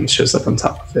everything shows up on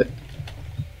top of it.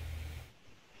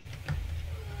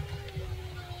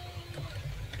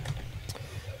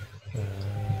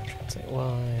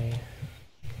 Y.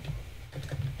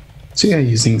 So yeah,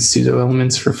 using pseudo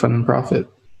elements for fun and profit.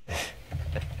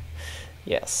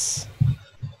 Yes.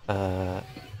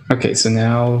 Okay, so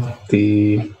now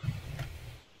the...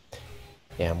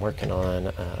 Yeah, I'm working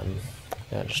on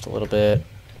just a little bit.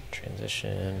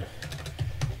 Transition.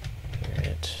 Here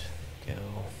it go.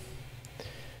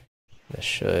 This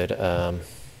should...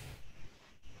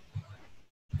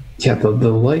 Yeah, the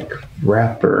like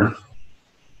wrapper.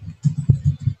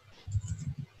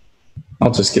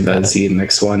 I'll just give that a Z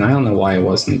next one. I don't know why it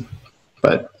wasn't,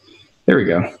 but there we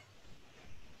go.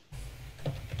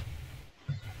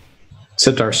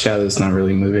 Except our shadow's not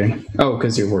really moving. Oh,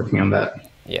 because you're working on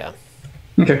that. Yeah.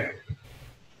 Okay.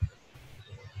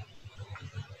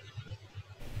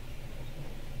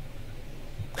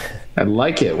 I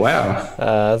like it. Wow.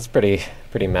 That's pretty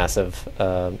massive.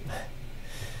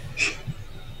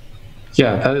 Yeah,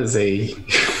 that is a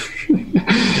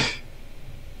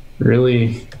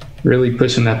really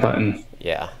pushing that button.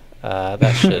 Yeah,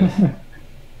 that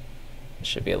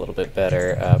should be a little bit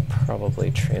better. Probably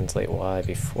translate Y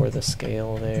before the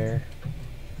scale there.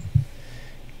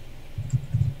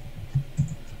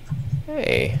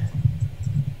 Hey,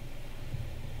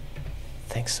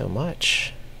 thanks so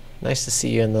much. Nice to see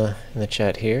you in the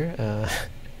chat here,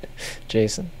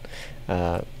 Jason.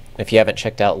 If you haven't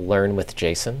checked out Learn with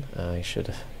Jason, you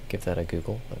should give that a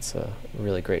Google. That's a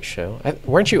really great show.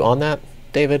 Weren't you on that,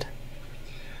 David?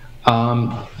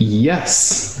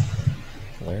 Yes.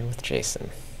 Learn with Jason.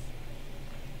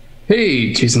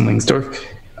 Hey, Jason Langsdorff.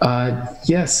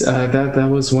 Yes, that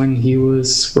was when he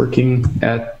was working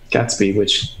at Gatsby,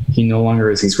 which he no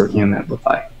longer is. He's working on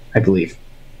Netlify, I believe.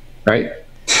 Right?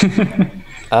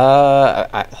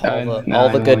 All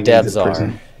the good devs are,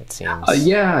 it seems.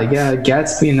 Yeah,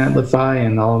 Gatsby and Netlify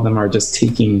and all of them are just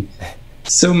taking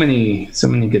so many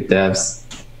good devs.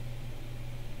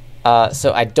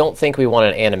 So I don't think we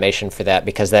want an animation for that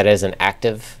because that is an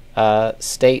active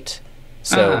state.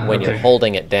 So when you're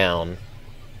holding it down,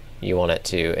 you want it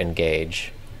to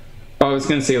engage. Oh, I was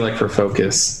going to say like for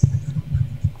focus,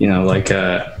 like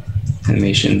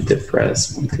animation diff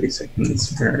res 1.3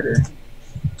 seconds for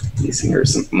using or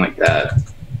something like that.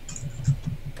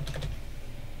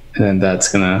 And then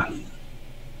that's going to,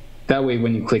 that way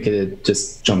when you click it, it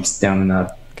just jumps down and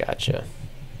up. Gotcha.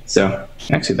 So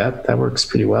actually that works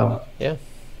pretty well. Yeah.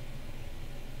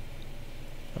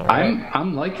 All right.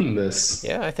 I'm liking this.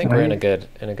 Yeah, I think we're in a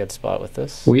good spot with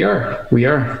this. We are.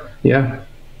 Yeah.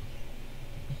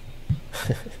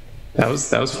 That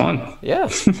was fun. Yeah.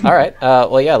 All right.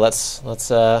 Well, yeah. Let's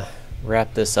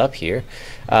wrap this up here.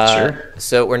 Sure.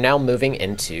 So we're now moving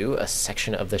into a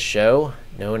section of the show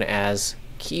known as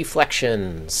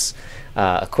Keyflections.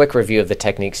 A quick review of the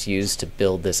techniques used to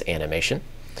build this animation,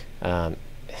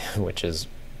 which is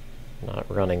not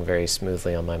running very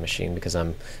smoothly on my machine because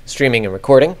I'm streaming and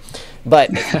recording.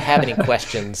 But if you have any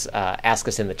questions, ask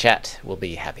us in the chat. We'll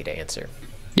be happy to answer.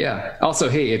 Yeah. Also,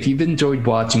 hey, if you've enjoyed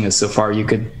watching us so far, you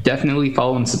could definitely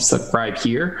follow and subscribe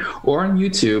here or on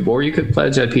YouTube, or you could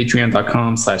pledge at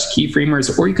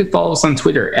patreon.com/keyframers, or you could follow us on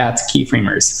Twitter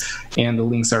 @keyframers. And the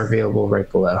links are available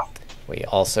right below. We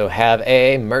also have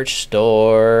a merch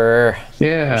store.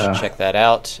 Yeah. You should check that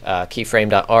out.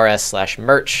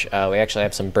 Keyframe.rs/merch. We actually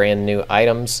have some brand new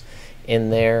items in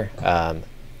there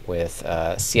with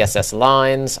CSS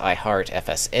lines, I heart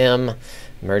FSM,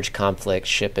 merge conflict,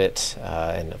 ship it,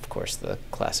 and of course the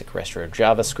classic retro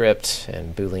JavaScript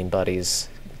and Boolean buddies.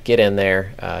 Get in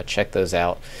there, check those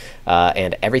out.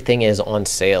 And everything is on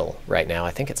sale right now.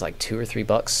 I think it's like $2 or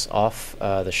 $3 off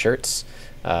the shirts.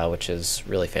 Which is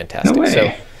really fantastic. No way.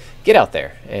 So get out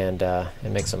there and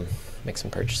make some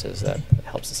purchases. That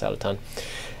helps us out a ton.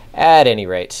 At any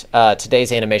rate,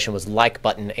 today's animation was like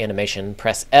button animation.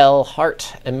 Press L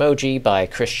heart emoji by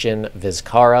Christian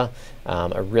Vizcara.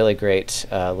 A really great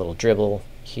little dribble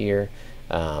here.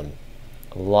 A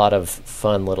lot of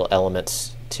fun little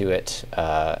elements to it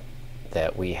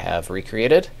that we have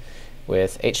recreated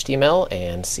with HTML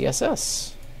and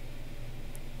CSS.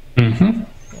 Mm-hmm.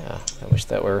 Yeah, I wish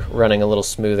that were running a little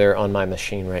smoother on my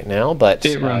machine right now, but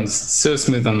it runs so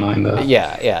smooth on mine though.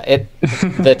 Yeah.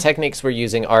 The techniques we're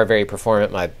using are very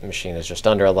performant. My machine is just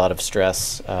under a lot of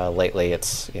stress lately.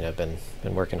 It's been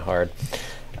working hard.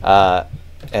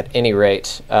 at any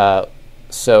rate,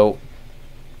 so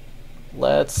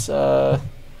let's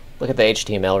look at the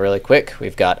HTML really quick.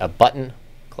 We've got a button,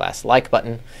 class like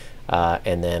button,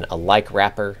 and then a like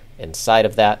wrapper inside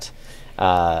of that.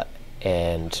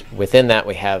 And within that,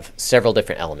 we have several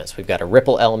different elements. We've got a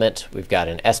ripple element, we've got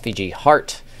an SVG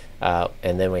heart,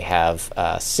 and then we have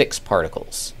 6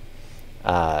 particles.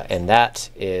 And that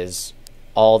is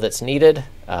all that's needed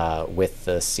with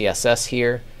the CSS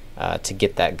here to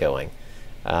get that going.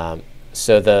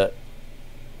 So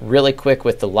really quick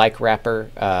with the like wrapper,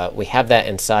 we have that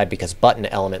inside because button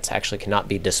elements actually cannot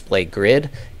be display grid,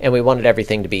 and we wanted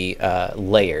everything to be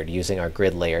layered using our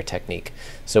grid layer technique.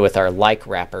 So with our like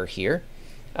wrapper here,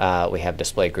 we have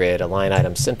display grid, align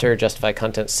item center, justify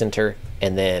content center,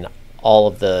 and then all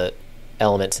of the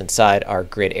elements inside are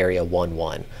grid area 1,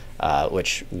 1,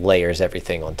 which layers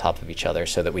everything on top of each other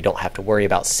so that we don't have to worry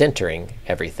about centering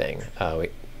everything. The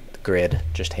grid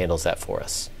just handles that for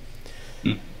us.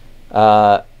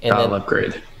 And then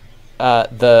upgrade.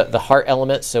 The heart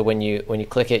element. So when you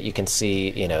click it, you can see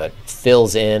it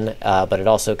fills in, but it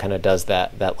also kind of does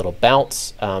that little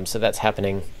bounce. So that's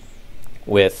happening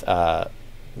with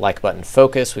like button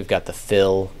focus. We've got the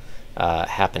fill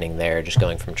happening there, just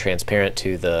going from transparent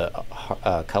to the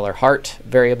color heart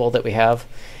variable that we have,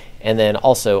 and then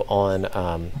also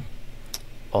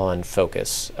on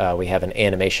focus, we have an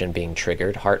animation being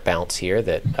triggered, heart bounce here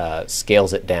that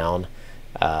scales it down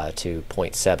to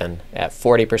 0.7 at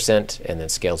 40% and then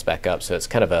scales back up. So it's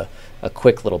kind of a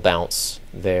quick little bounce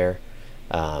there,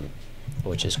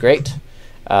 which is great.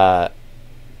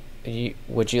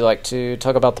 Would you like to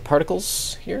talk about the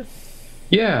particles here?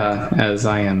 Yeah, as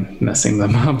I am messing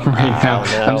them up right now.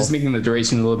 No. I'm just making the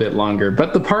duration a little bit longer.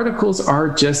 But the particles are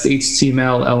just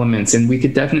HTML elements, and we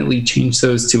could definitely change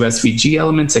those to SVG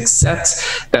elements,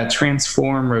 except that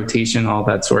transform, rotation, all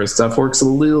that sort of stuff works a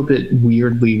little bit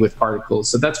weirdly with particles.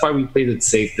 So that's why we played it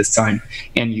safe this time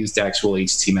and used actual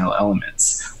HTML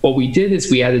elements. What we did is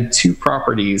we added 2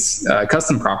 properties,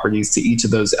 custom properties to each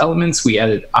of those elements. We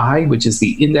added I, which is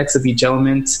the index of each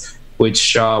element,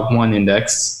 which 1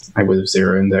 index. I would have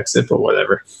 0 indexed it, but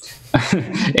whatever.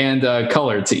 And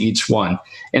color to each one.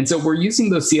 And so we're using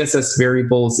those CSS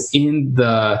variables in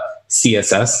the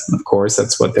CSS, of course,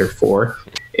 that's what they're for.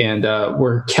 And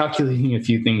we're calculating a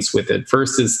few things with it.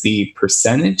 First is the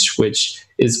percentage, which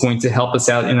is going to help us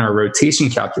out in our rotation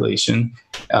calculation,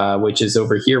 which is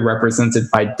over here represented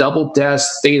by double dash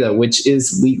theta, which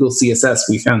is legal CSS.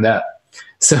 We found that.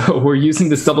 So we're using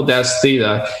this double dash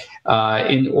theta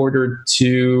in order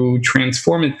to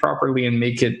transform it properly and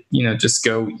make it, just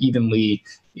go evenly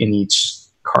in each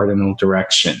cardinal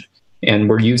direction. And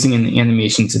we're using an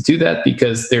animation to do that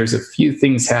because there's a few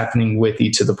things happening with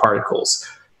each of the particles.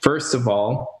 First of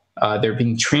all, they're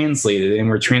being translated, and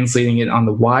we're translating it on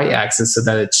the y-axis so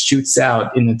that it shoots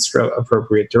out in its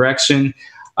appropriate direction.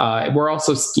 We're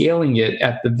also scaling it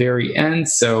at the very end,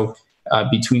 so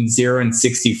between 0 and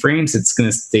 60 frames, it's going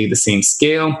to stay the same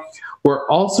scale. We're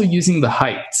also using the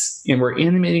heights, and we're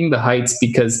animating the heights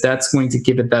because that's going to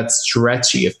give it that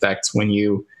stretchy effect when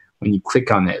you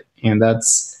click on it, and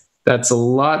that's a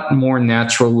lot more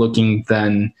natural looking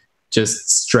than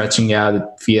just stretching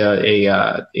out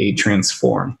via a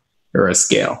transform or a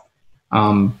scale.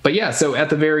 But yeah, so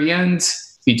at the very end,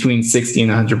 between 60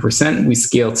 and 100%, we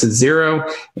scale to 0,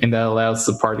 and that allows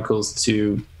the particles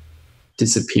to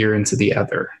disappear into the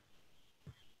ether.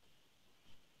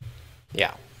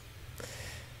 Yeah.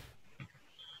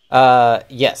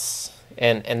 Yes,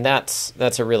 and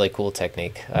that's a really cool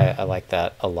technique. I like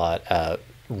that a lot.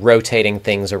 Rotating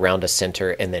things around a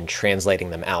center and then translating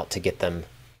them out to get them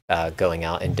going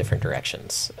out in different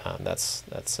directions. That's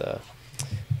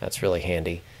really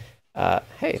handy.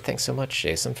 Hey, thanks so much,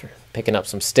 Jason, for picking up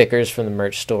some stickers from the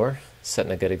merch store.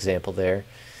 Setting a good example there.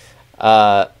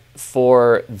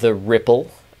 For the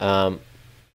ripple, and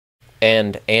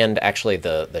actually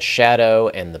the shadow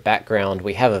and the background,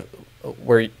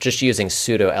 we're just using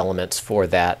pseudo elements for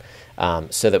that,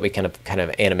 so that we kind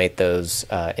of animate those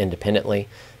independently.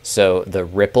 So the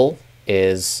ripple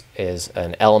is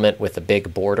an element with a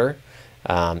big border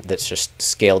that's just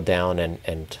scaled down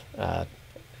and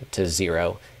to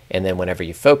 0, and then whenever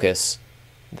you focus,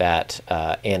 that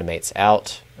animates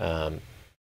out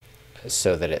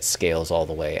so that it scales all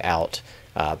the way out,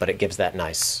 but it gives that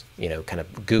nice kind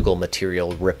of Google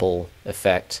material ripple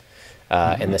effect.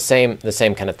 And the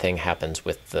same kind of thing happens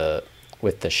with the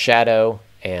shadow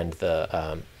and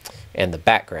the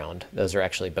background. Those are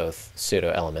actually both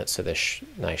pseudo elements. So this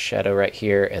nice shadow right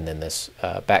here, and then this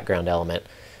background element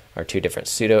are 2 different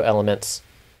pseudo elements.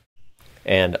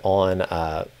 And on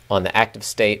the active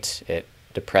state, it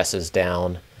depresses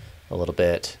down a little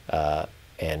bit,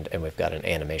 and we've got an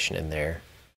animation in there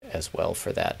as well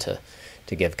for that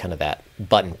to give kind of that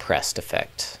button pressed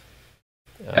effect.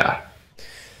 Yeah.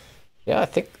 Yeah, I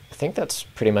think that's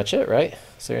pretty much it, right?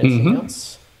 Is there anything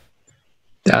else?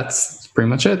 That's pretty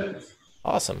much it.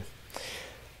 Awesome.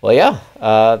 Well, yeah,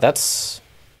 that's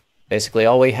basically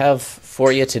all we have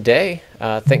for you today.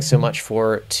 Thanks so much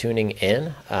for tuning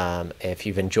in. If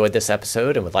you've enjoyed this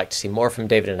episode and would like to see more from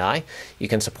David and I, you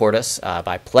can support us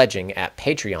by pledging at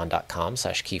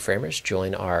patreon.com/keyframers.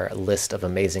 Join our list of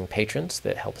amazing patrons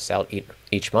that help us out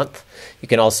each month. You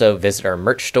can also visit our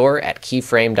merch store at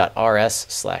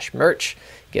keyframe.rs/merch.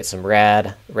 Get some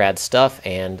rad stuff,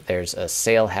 and there's a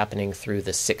sale happening through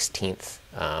the 16th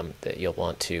that you'll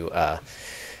want to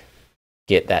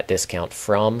get that discount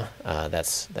from.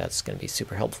 That's going to be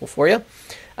super helpful for you.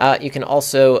 You can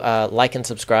also like and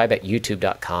subscribe at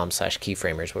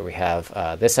youtube.com/keyframers, where we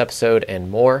have this episode and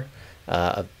more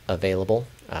available.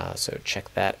 So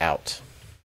check that out.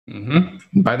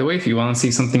 By the way, if you want to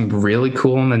see something really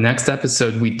cool in the next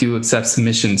episode, we do accept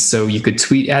submissions. So you could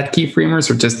tweet at Keyframers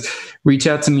or just reach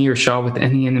out to me or Shaw with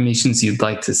any animations you'd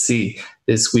like to see.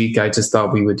 This week, I just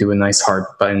thought we would do a nice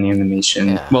heart button animation.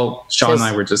 Yeah. Well, Shaw and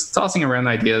I were just tossing around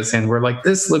ideas, and we're like,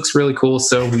 this looks really cool,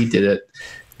 so we did it.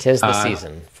 'Tis the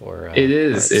season for it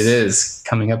is. It is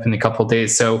coming up in a couple of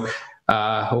days. So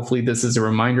hopefully this is a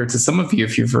reminder to some of you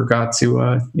if you forgot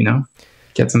to,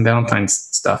 get some Valentine's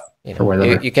stuff. Or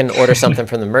whatever. You can order something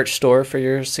from the merch store for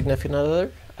your significant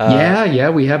other. Yeah,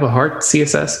 we have a heart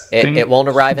CSS thing. It won't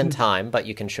arrive in time, but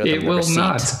you can show them the receipt. It will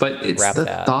not, but it's the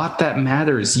thought that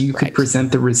matters. You could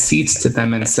present the receipts to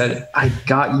them and said, I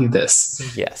got you this.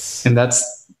 Yes. And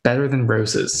that's better than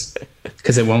roses,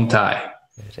 because it won't die.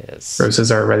 It is.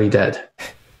 Roses are already dead.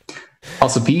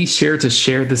 Also, be sure to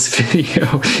share this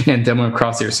video and demo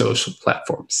across your social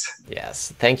platforms.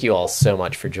 Yes. Thank you all so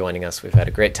much for joining us. We've had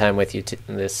a great time with you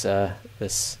this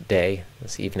day,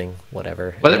 this evening,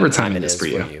 whatever time it is for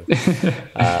you.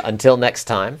 Until next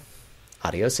time,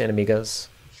 adios, amigos.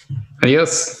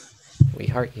 Adios. We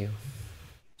heart you.